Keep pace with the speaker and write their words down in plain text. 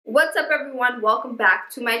What's up everyone, welcome back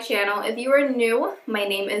to my channel. If you are new, my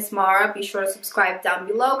name is Mara. Be sure to subscribe down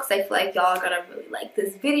below because I feel like y'all are gonna really like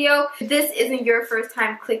this video. If this isn't your first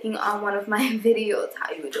time clicking on one of my videos,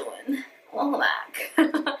 how you doing? Welcome back.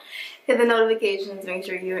 Hit the notifications, make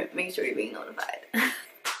sure you're being notified.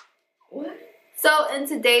 What? So in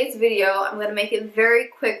today's video, I'm gonna make it very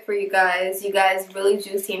quick for you guys. You guys really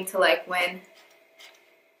do seem to like when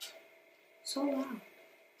so loud.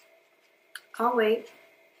 I'll wait.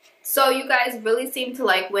 So you guys really seem to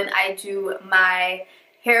like when I do my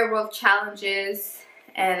hair growth challenges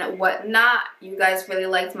and whatnot. You guys really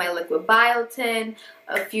liked my liquid biotin.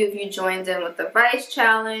 A few of you joined in with the rice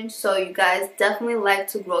challenge. So you guys definitely like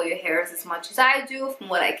to grow your hairs as much as I do from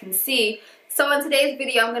what I can see. So in today's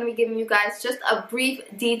video, I'm going to be giving you guys just a brief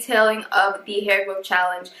detailing of the hair growth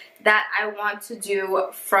challenge that I want to do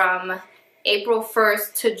from April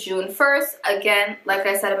 1st to June 1st. Again, like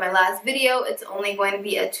I said in my last video, it's only going to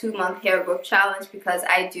be a 2-month hair growth challenge because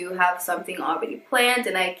I do have something already planned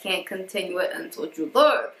and I can't continue it until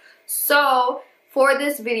July. So for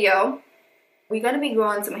this video, we're going to be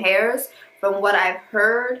growing some hairs. From what I've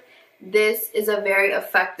heard, this is a very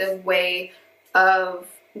effective way of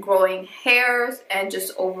growing hairs and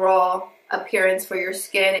just overall appearance for your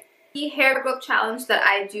skin. The hair growth challenge that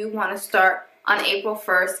I do want to start on April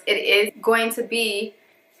 1st, it is going to be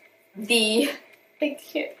the, I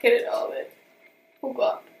can't get it all in. Oh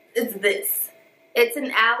god. It's this. It's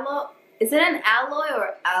an aloe. Is it an alloy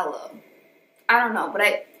or aloe? I don't know,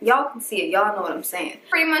 but y'all can see it. Y'all know what I'm saying.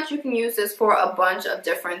 Pretty much you can use this for a bunch of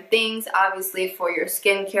different things. Obviously for your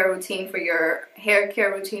skincare routine, for your hair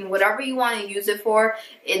care routine, whatever you want to use it for,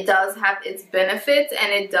 it does have its benefits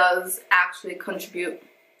and it does actually contribute.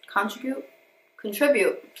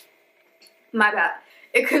 My bad.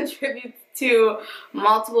 It contributes to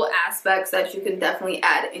multiple aspects that you can definitely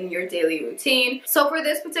add in your daily routine. So for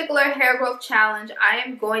this particular hair growth challenge, I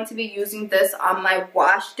am going to be using this on my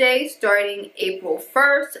wash day starting April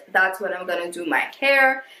 1st. That's when I'm going to do my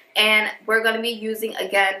hair. And we're going to be using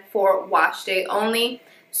again for wash day only.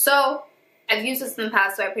 So I've used this in the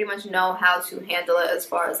past, so I pretty much know how to handle it as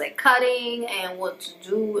far as like cutting and what to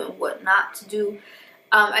do and what not to do.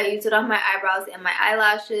 I used it on my eyebrows and my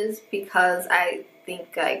eyelashes because I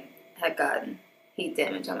think I had gotten heat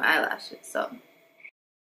damage on my eyelashes, so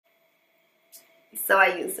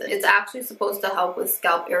I use it. It's actually supposed to help with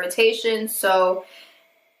scalp irritation, so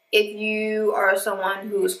if you are someone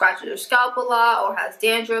who scratches your scalp a lot or has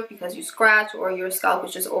dandruff because you scratch or your scalp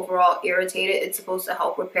is just overall irritated, it's supposed to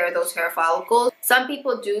help repair those hair follicles. Some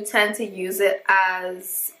people do tend to use it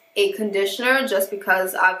as a conditioner just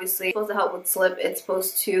because obviously it's supposed to help with slip. It's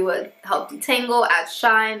supposed to help detangle, add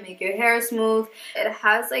shine, make your hair smooth. It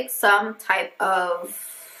has like some type of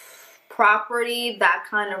property that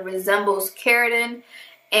kind of resembles keratin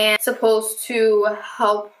and it's supposed to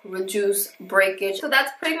help reduce breakage. So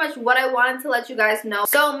that's pretty much what I wanted to let you guys know.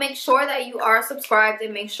 So make sure that you are subscribed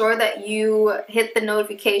and make sure that you hit the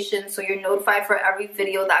notification so you're notified for every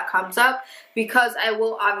video that comes up, because I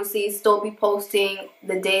will obviously still be posting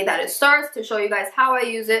the day that it starts to show you guys how I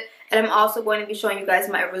use it, and I'm also going to be showing you guys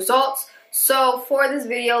my results. So for this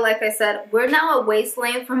video, like I said, we're now at waist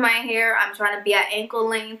length for my hair. I'm trying to be at ankle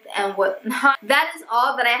length and whatnot. That is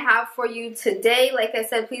all that I have for you today. Like I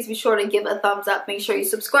said, please be sure to give a thumbs up. Make sure you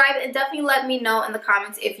subscribe and definitely let me know in the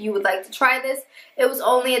comments if you would like to try this. It was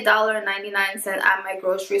only $1.99 at my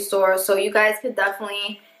grocery store, so you guys could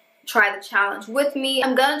definitely try the challenge with me.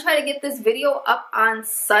 I'm gonna try to get this video up on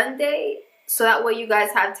Sunday so that way you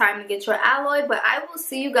guys have time to get your aloe, but I will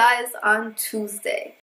see you guys on Tuesday.